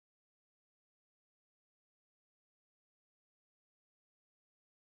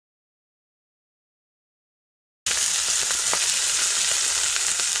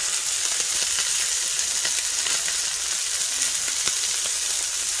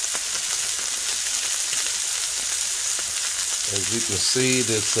As you can see,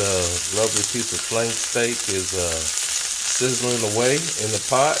 this lovely piece of flank steak is sizzling away in the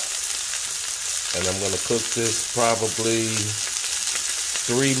pot. And I'm going to cook this probably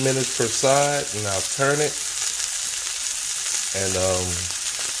 3 minutes per side, and I'll turn it. And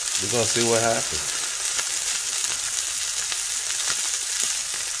we're going to see what happens.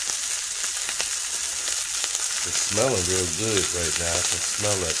 It's smelling real good right now. I can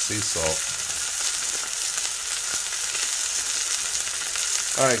smell that sea salt.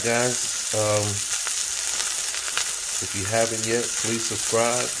 Alright guys, if you haven't yet, please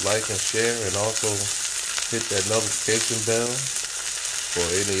subscribe, like, and share, and also hit that notification bell for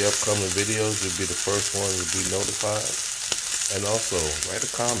any upcoming videos. You'll be the first one to be notified. And also, write a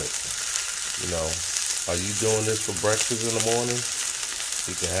comment. You know, are you doing this for breakfast in the morning?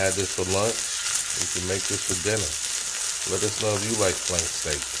 You can have this for lunch. You can make this for dinner. Let us know if you like flank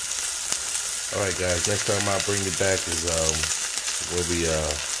steak. Alright guys, next time I'll bring you back is we'll be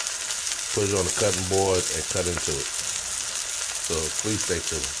put it on the cutting board and cut into it. So please stay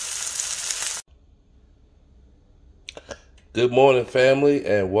tuned. Good morning, family,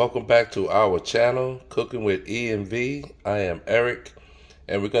 and welcome back to our channel, Cooking with E and V. I am Eric,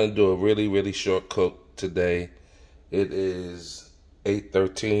 and we're going to do a really short cook today. It is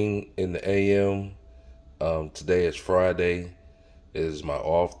 8:13 in the a.m. Today is Friday. It is my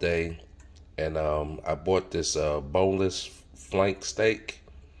off day, and I bought this boneless flank steak.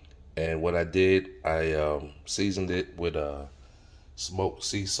 And what I did, I seasoned it with smoked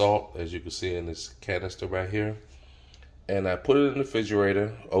sea salt, as you can see in this canister right here. And I put it in the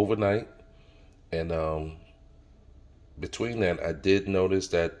refrigerator overnight. And between that, I did notice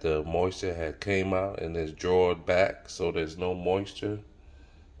that the moisture had came out and is drawn back, so there's no moisture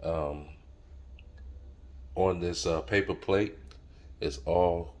on this paper plate. It's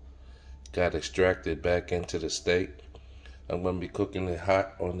all got extracted back into the steak. I'm going to be cooking it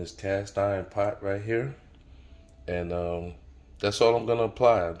hot on this cast iron pot right here. And that's all I'm going to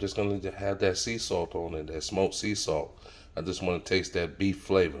apply. I'm just going to have that sea salt on it, that smoked sea salt. I just want to taste that beef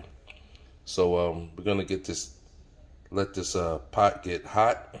flavor. So we're going to get this, let this pot get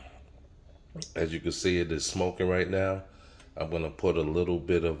hot. As you can see, it is smoking right now. I'm going to put a little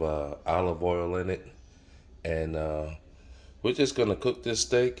bit of olive oil in it. And we're just going to cook this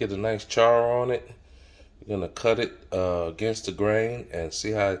steak, get a nice char on it. We're going to cut it against the grain and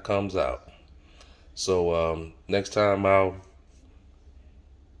see how it comes out. So next time I'll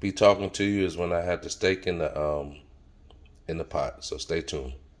be talking to you is when I have the steak in the pot. So stay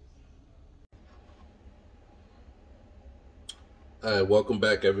tuned. Alright, welcome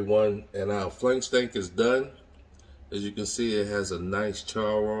back everyone. And our flank steak is done. As you can see, it has a nice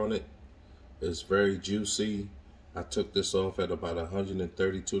char on it. It's very juicy. I took this off at about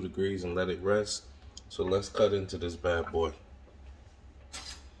 132 degrees and let it rest. So let's cut into this bad boy.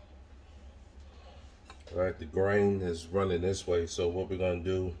 Alright, the grain is running this way, so what we're going to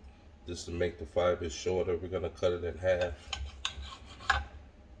do, just to make the fibers shorter, we're going to cut it in half.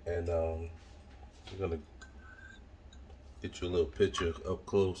 And we're going to get you a little picture up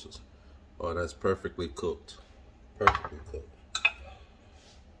close. Oh, that's perfectly cooked. Perfectly cooked.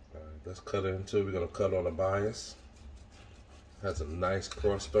 Alright, let's cut it into, we're going to cut on the bias. Has a nice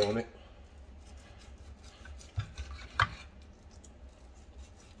crust on it.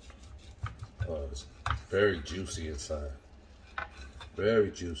 Oh, it's very juicy inside.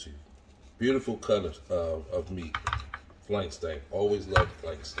 Very juicy. Beautiful cut of meat. Flank steak. Always loved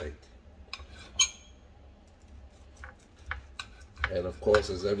flank steak. And of course,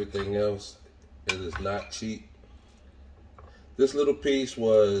 as everything else, it is not cheap. This little piece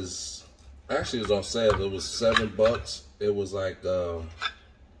was, actually it was on sale. It was $7. It was like a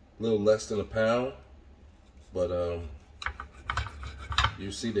little less than a pound. But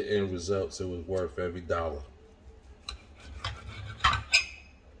you see the end results, it was worth every dollar.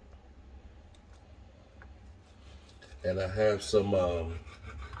 And I have some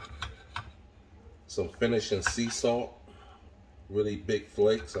finishing sea salt, really big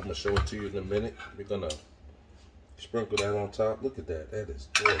flakes. I'm gonna show it to you in a minute. We're gonna sprinkle that on top. Look at that, that is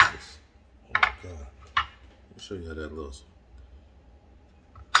gorgeous. Oh my God. Let me show you how that looks.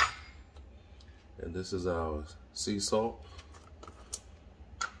 And this is our sea salt.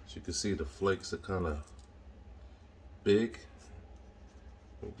 As you can see, the flakes are kind of big.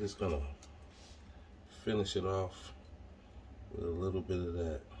 I'm just gonna finish it off with a little bit of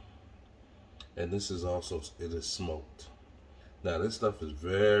that. And this is also, it is smoked. Now this stuff is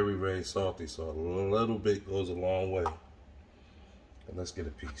very salty, so a little bit goes a long way. And let's get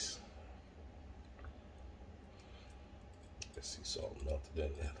a piece. Let's see, salt melted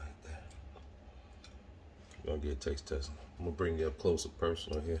in there like that. You're gonna get a taste test. I'm gonna bring you up close and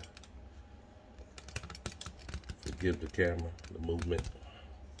personal here. Forgive the camera, the movement.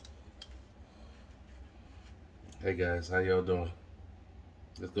 Hey guys, how y'all doing?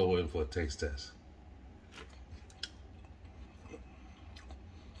 Let's go in for a taste test.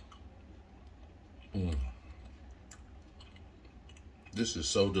 This is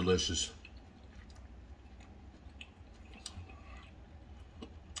so delicious.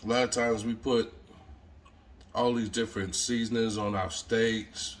 A lot of times we put all these different seasonings on our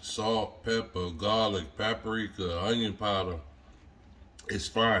steaks: salt, pepper, garlic, paprika, onion powder. It's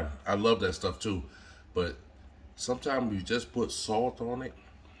fine. I love that stuff too. But sometimes you just put salt on it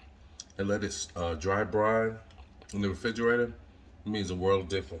and let it dry brine in the refrigerator. It means a world of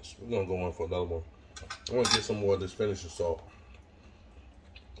difference. We're gonna go on for another one. I want to get some more of this finisher salt.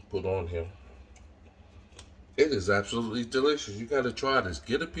 Put on here. It is absolutely delicious. You got to try this.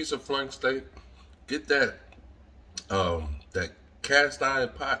 Get a piece of flank steak. Get that that cast iron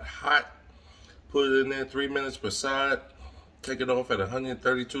pot hot. Put it in there 3 minutes per side. Take it off at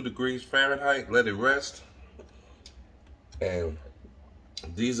 132 degrees Fahrenheit. Let it rest. And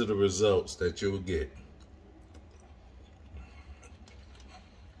these are the results that you will get.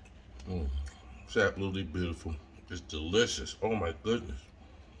 It's absolutely beautiful. It's delicious. Oh my goodness.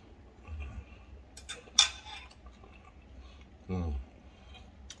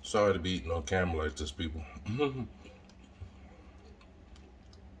 Sorry to be eating on camera like this, people.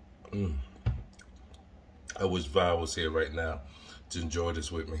 I wish Vi was here right now to enjoy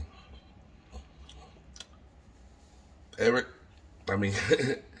this with me.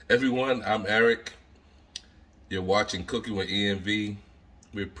 Everyone, I'm Eric. You're watching Cooking with ENV.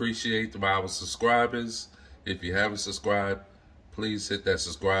 We appreciate our subscribers. If you haven't subscribed, please hit that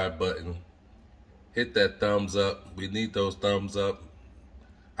subscribe button. Hit that thumbs up. We need those thumbs up.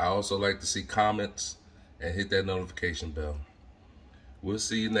 I also like to see comments and hit that notification bell. We'll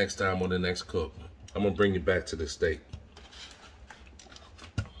see you next time on the next cook. I'm gonna bring you back to the steak.